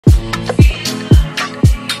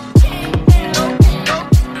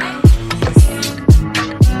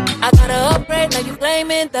are you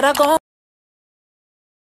claiming that I go?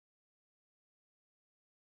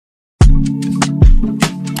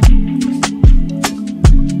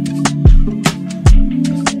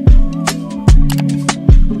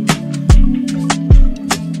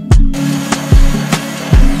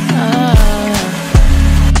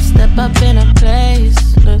 Step up in a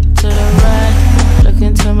place, look to the right, look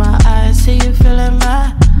into my eyes, see you feeling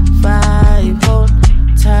my vibe. Hold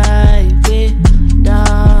tight, we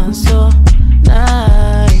dance so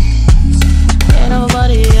nice. Ain't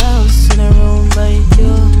nobody else in the room but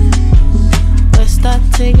you. Let's start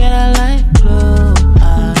together like glue.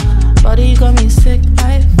 Body got me sick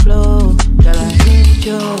like flu. Girl, I need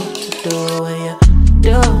you to do what you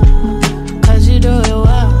do, 'cause you do it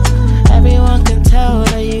well. Everyone can tell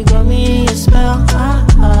that you got me in your spell.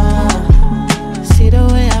 See the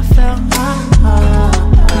way I felt.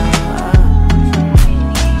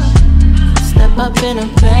 Step up in a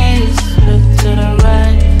place, look to the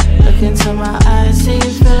right, look into my eyes, see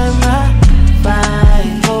you feeling my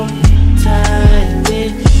vibe. Hold tight, we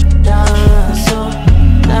dance so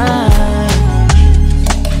nice.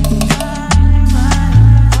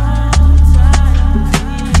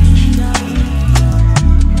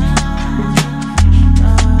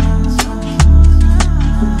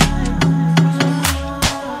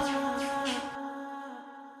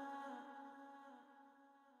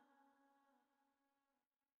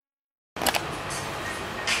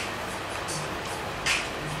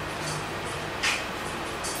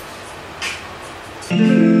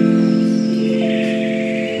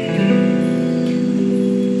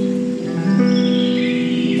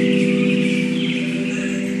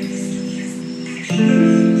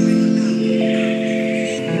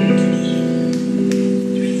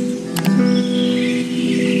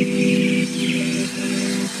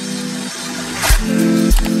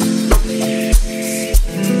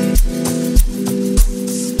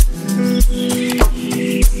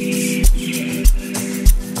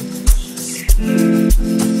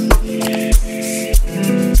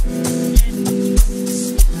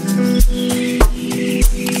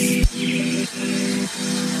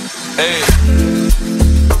 Hey,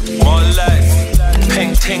 more life.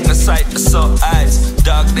 Pink ting, the sight for so eyes.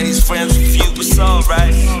 Dark days, friends with you, it's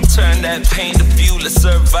alright. Turn that pain to fuel to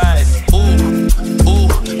survive. Ooh,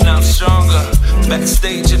 now I'm stronger.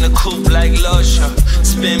 Backstage in the coupe like Lusher.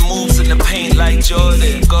 Spin moves in the paint like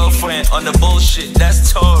Jordan. Girlfriend on the bullshit,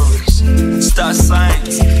 that's Taurus. Star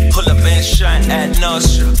signs, pull up and shine at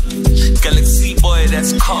nausea. Galaxy boy,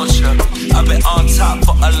 that's culture. I've been on top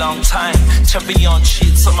for a long time. Champion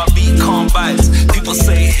cheats on my beat combines. People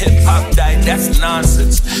say hip-hop died, that's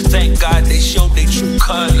nonsense. Thank God they showed their true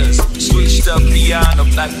colors. Switched up beyond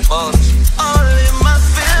them like bugs. All in my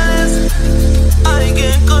feelings, I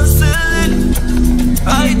can't conceal it.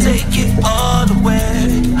 I take it all the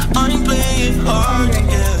way. I'm playing hard to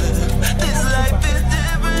get. This life is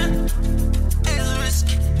different. It's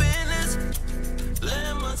risky business.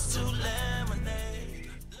 Lemons to lemonade.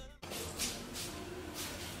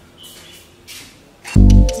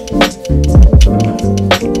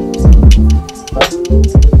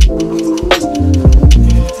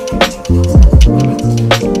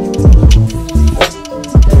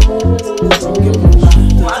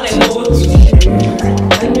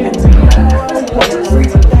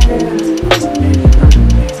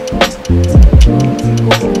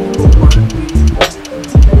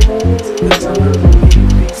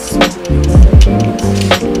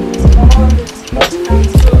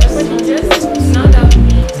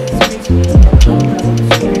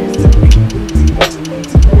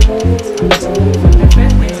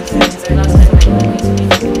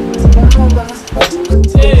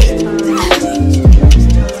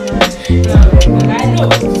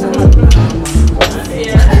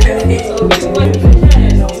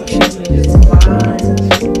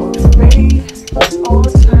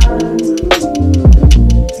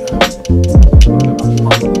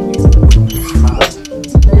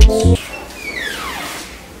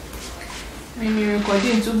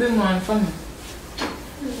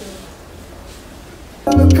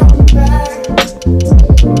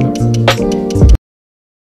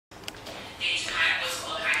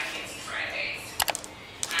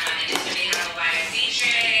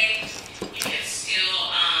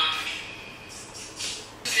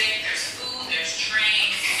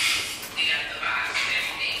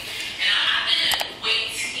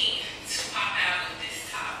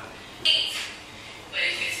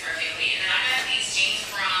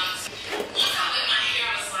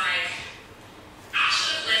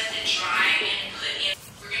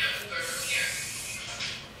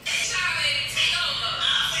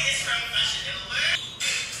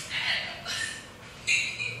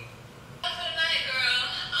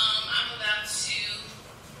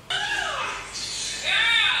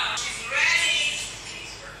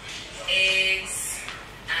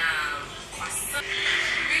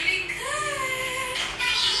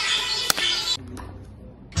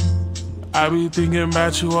 I be thinking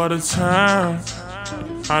about you all the time.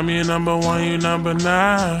 I'm your number one, you number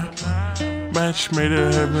 9. Match made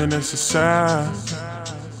in heaven, it's a sign.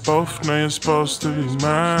 Both know you're supposed to be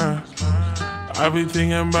mine. I be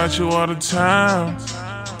thinking about you all the time.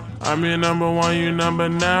 I'm your number one, you number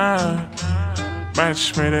 9.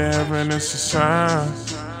 Match made in heaven, it's a sign.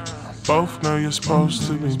 Both know you're supposed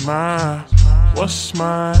to be mine. What's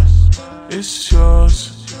mine? It's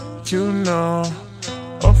yours. You know,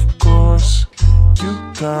 of course. You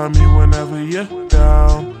got me whenever you're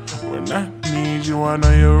down. When I need you, I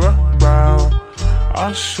know you're around.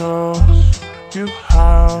 I'll show you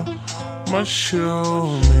how much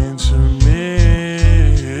you mean to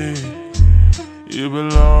me. You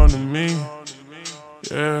belong to me,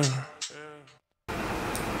 yeah.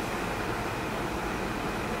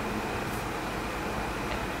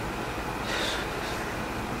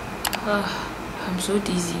 I'm so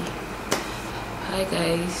dizzy. Hi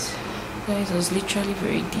guys. I was literally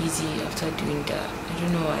very dizzy after doing that. I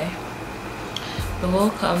don't know why. But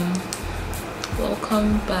welcome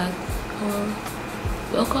back, or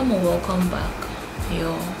welcome back,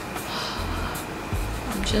 yo.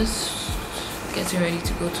 I'm just getting ready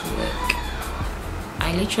to go to work.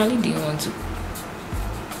 I literally didn't want to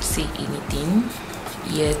say anything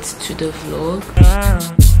yet to the vlog.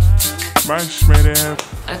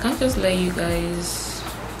 I can't just let you guys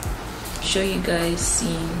show you guys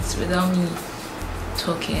scenes without me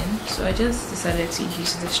talking, so I just decided to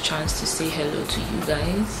use this chance to say hello to you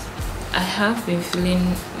guys. I have been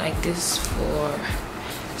feeling like this for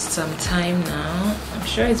some time now. I'm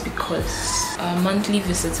sure it's because our monthly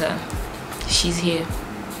visitor, she's here.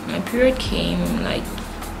 My period came like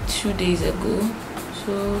 2 days ago,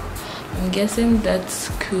 so I'm guessing that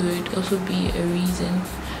could also be a reason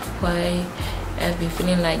why I've been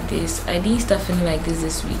feeling like this. I didn't start feeling like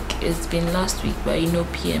this week. It's been last week, but you know,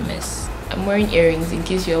 PMS. I'm wearing earrings in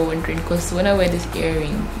case you're wondering, because when I wear this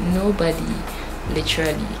earring, nobody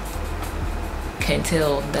literally can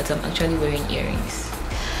tell that I'm actually wearing earrings.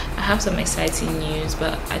 I have some exciting news,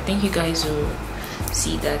 but I think you guys will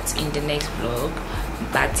see that in the next vlog.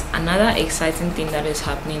 But another exciting thing that is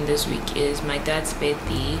happening this week is my dad's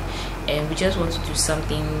birthday, and we just want to do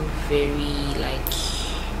something very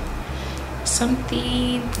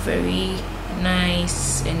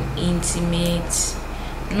nice and intimate,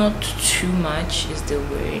 not too much is the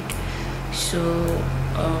word. So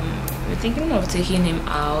we're thinking of taking him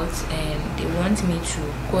out, and they want me to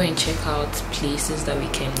go and check out places that we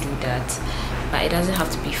can do that, but it doesn't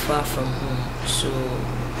have to be far from home. So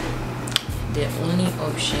the only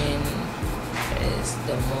option is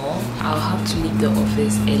the mall. I'll have to leave the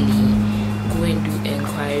office early, go and do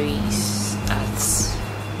inquiries at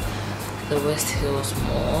the West Hills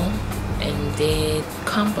Mall, and then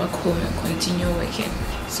come back home and continue working.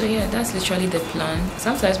 So yeah, that's literally the plan.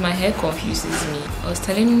 Sometimes my hair confuses me. I was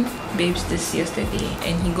telling Babes this yesterday,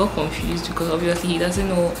 and he got confused because obviously he doesn't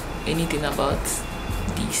know anything about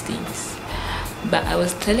these things. But I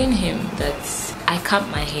was telling him that I cut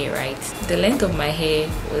my hair, right? The length of my hair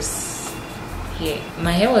was here.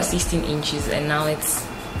 My hair was 16 inches and now it's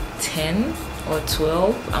 10 or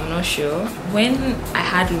 12, I'm not sure. When I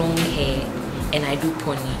had long hair and I do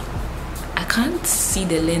pony, I can't see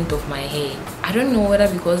the length of my hair. I don't know whether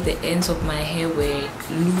because the ends of my hair were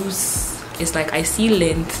loose. It's like I see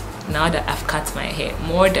length now that I've cut my hair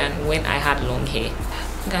more than when I had long hair.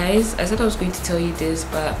 Guys, I said I was going to tell you this,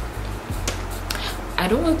 but I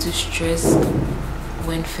don't want to stress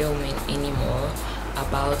when filming anymore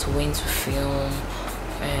about when to film,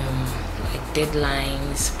 like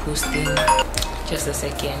deadlines, posting. Just a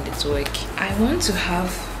second, it's work. I want to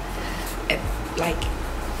have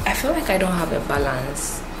I feel like I don't have a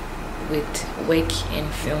balance with work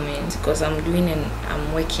and filming, because I'm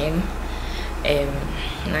working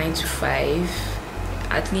 9 to 5.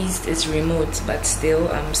 At least it's remote, but still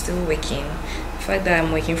I'm still working. The fact that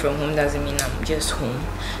I'm working from home doesn't mean I'm just home.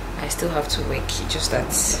 I still have to work, just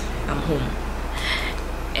that I'm home.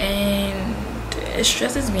 And it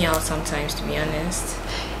stresses me out sometimes, to be honest.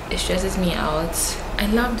 It stresses me out. I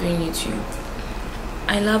love doing YouTube.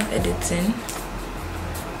 I love editing.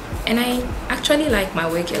 And I actually like my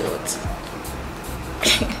work a lot.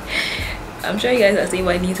 I'm sure you guys are saying,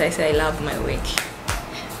 why didn't I say I love my work?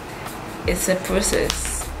 It's a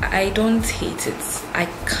process. I don't hate it. I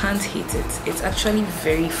can't hate it. It's actually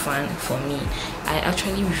very fun for me. I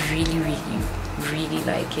actually really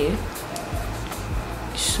like it.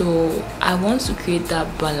 So I want to create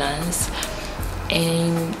that balance,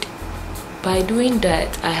 and by doing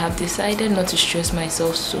that I have decided not to stress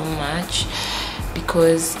myself so much,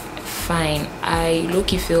 because fine, I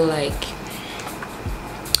low-key feel like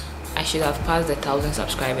I should have passed the 1,000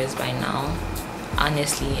 subscribers by now.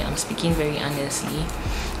 Honestly, I'm speaking very honestly.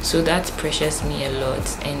 So that pressures me a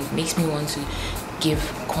lot and makes me want to give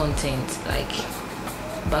content, like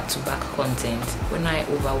back-to-back content. When I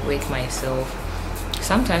overwork myself,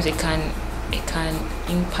 sometimes it can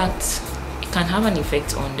impact, it can have an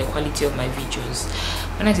effect on the quality of my videos.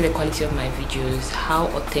 When I say the quality of my videos, how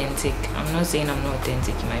authentic, I'm not saying I'm not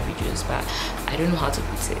authentic in my videos, but I don't know how to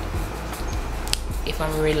put it. If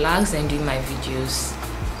I'm relaxed and doing my videos,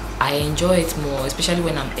 I enjoy it more, especially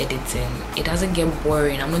when I'm editing. It doesn't get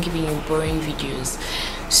boring. I'm not giving you boring videos.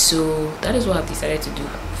 So that is what I've decided to do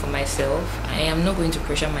for myself. I am not going to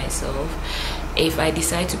pressure myself. If I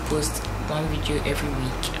decide to post one video every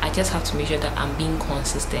week, I just have to make sure that I'm being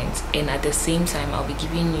consistent, and at the same time I'll be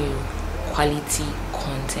giving you quality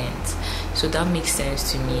content. So that makes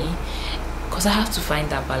sense to me, because I have to find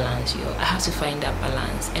that balance, yo. I have to find that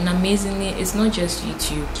balance. And amazingly, it's not just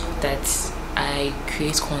YouTube that I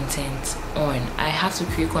create content on. I have to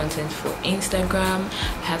create content for Instagram,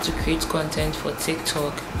 I have to create content for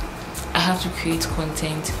TikTok, I have to create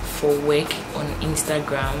content for work on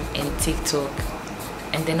Instagram and TikTok,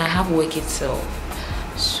 and then I have work itself.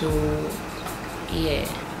 So yeah,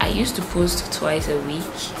 I used to post twice a week.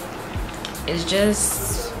 It's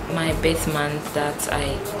just my birth month that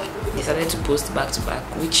I decided to post back to back,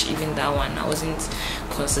 which even that one I wasn't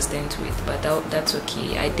consistent with, but that's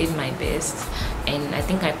okay. I did my best, and I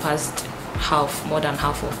think I passed more than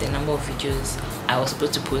half of the number of videos I was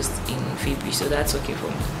supposed to post in February, so that's okay for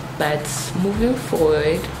me. But moving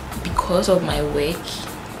forward, because of my work,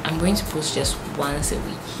 I'm going to post just once a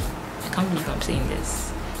week. I can't believe I'm saying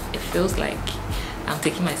this. It feels like I'm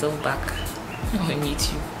taking myself back on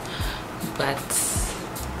YouTube, but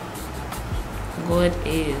God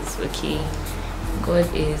is okay.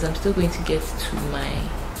 God is. I'm still going to get to my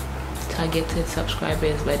targeted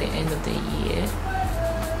subscribers by the end of the year,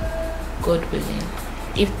 God willing.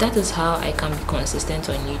 If that is how I can be consistent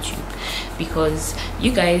on YouTube, because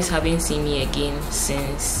you guys haven't seen me again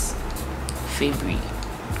since February.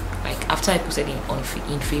 Like after I posted in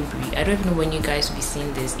February, I don't even know when you guys will be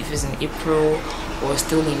seeing this, if it's in April or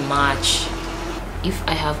still in March. If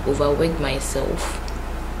I have overworked myself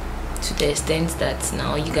to the extent that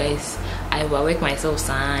now you guys, I overwork myself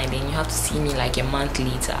and then you have to see me like a month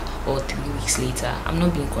later or 3 weeks later, I'm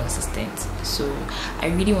not being consistent. So I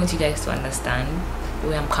really want you guys to understand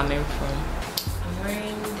where I'm coming from. I'm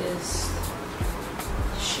wearing this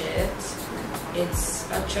shirt. It's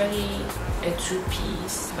actually a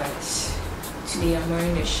two-piece, but today I'm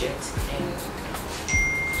wearing the shirt and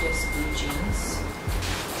just blue jeans.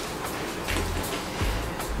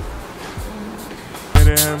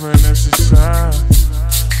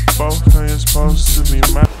 Both are supposed to be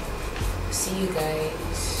mine. See you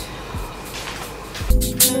guys.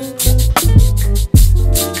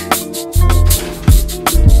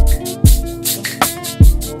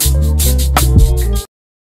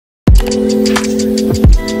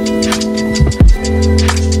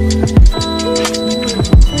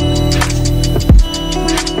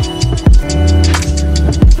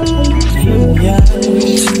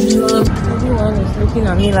 Everyone is looking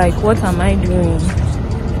at me like, what am I doing?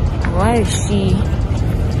 Why is she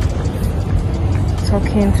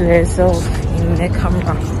talking to herself in the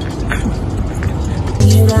camera?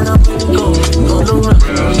 Good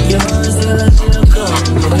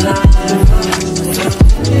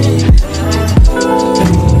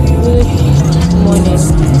morning.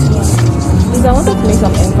 Please, I wanted to make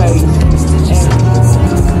some inquiries.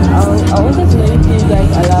 I wanted to know if you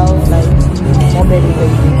guys allow like more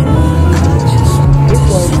delivery. This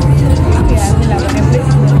was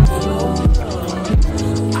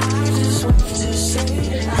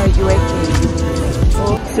how you working?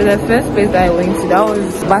 So the first place that I went to, that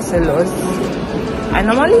was Barcelos. I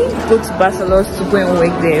normally go to Barcelos to go and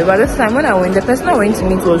work there, but this time when I went, the person I went to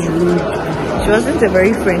meet was rude. She wasn't a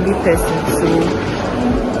very friendly person, so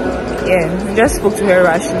yeah, I just spoke to her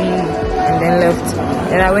rashly and then left.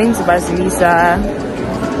 Then I went to Basilisa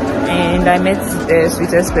and I met the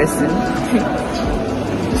sweetest person.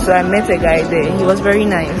 So I met a guy there. He was very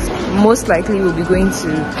nice. Most likely we'll be going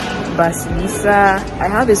to Basilisa. I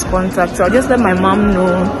have his contact, so I'll just let my mom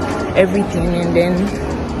know everything and then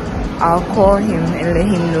I'll call him and let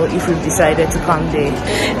him know if we've decided to come there.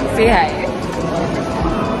 Say hi.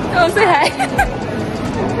 Oh, say hi.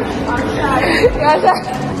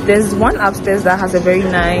 There's one upstairs that has a very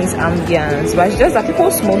nice ambience, but it's just that people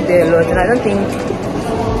smoke there a lot and I don't think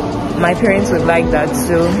my parents would like that.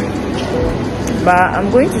 So but I'm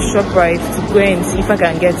going to ShopRite to go and see if I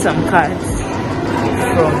can get some cards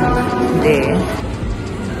from there.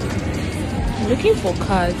 I'm looking for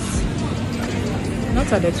cards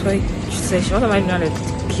Not at the toy session. What am I doing at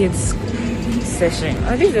the kids session?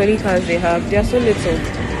 Are these the only cars they have? They are so little.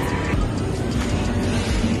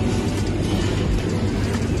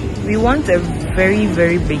 We want a very,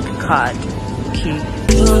 very big card. Okay.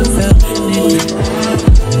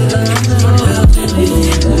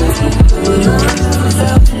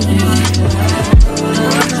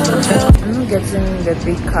 I'm not getting the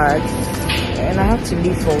big card and I have to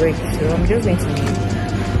leave for work, so I'm just going to leave.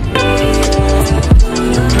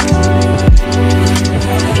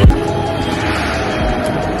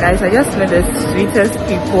 Guys, I just met the sweetest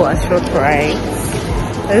people at ShopRite.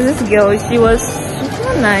 There's this girl, she was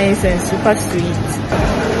super nice and super sweet.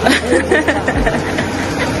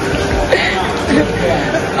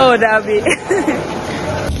 Oh, that'll be.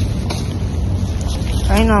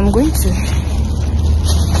 Right now, I'm going to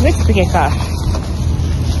pick a car.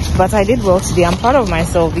 But I did well today. I'm proud of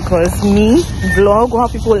myself because me, vlog, how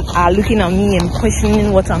people are looking at me and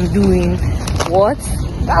questioning what I'm doing. What?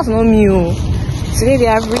 That's not me. Today they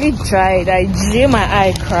have really tried. I jam my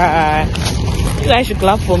eye cry. You guys should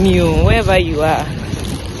clap for me, wherever you are.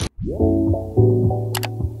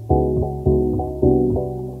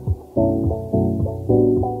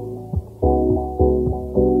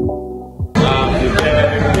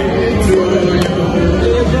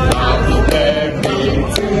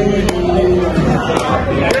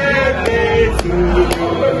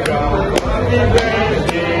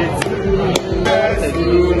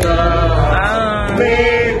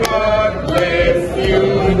 May God bless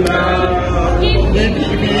you now.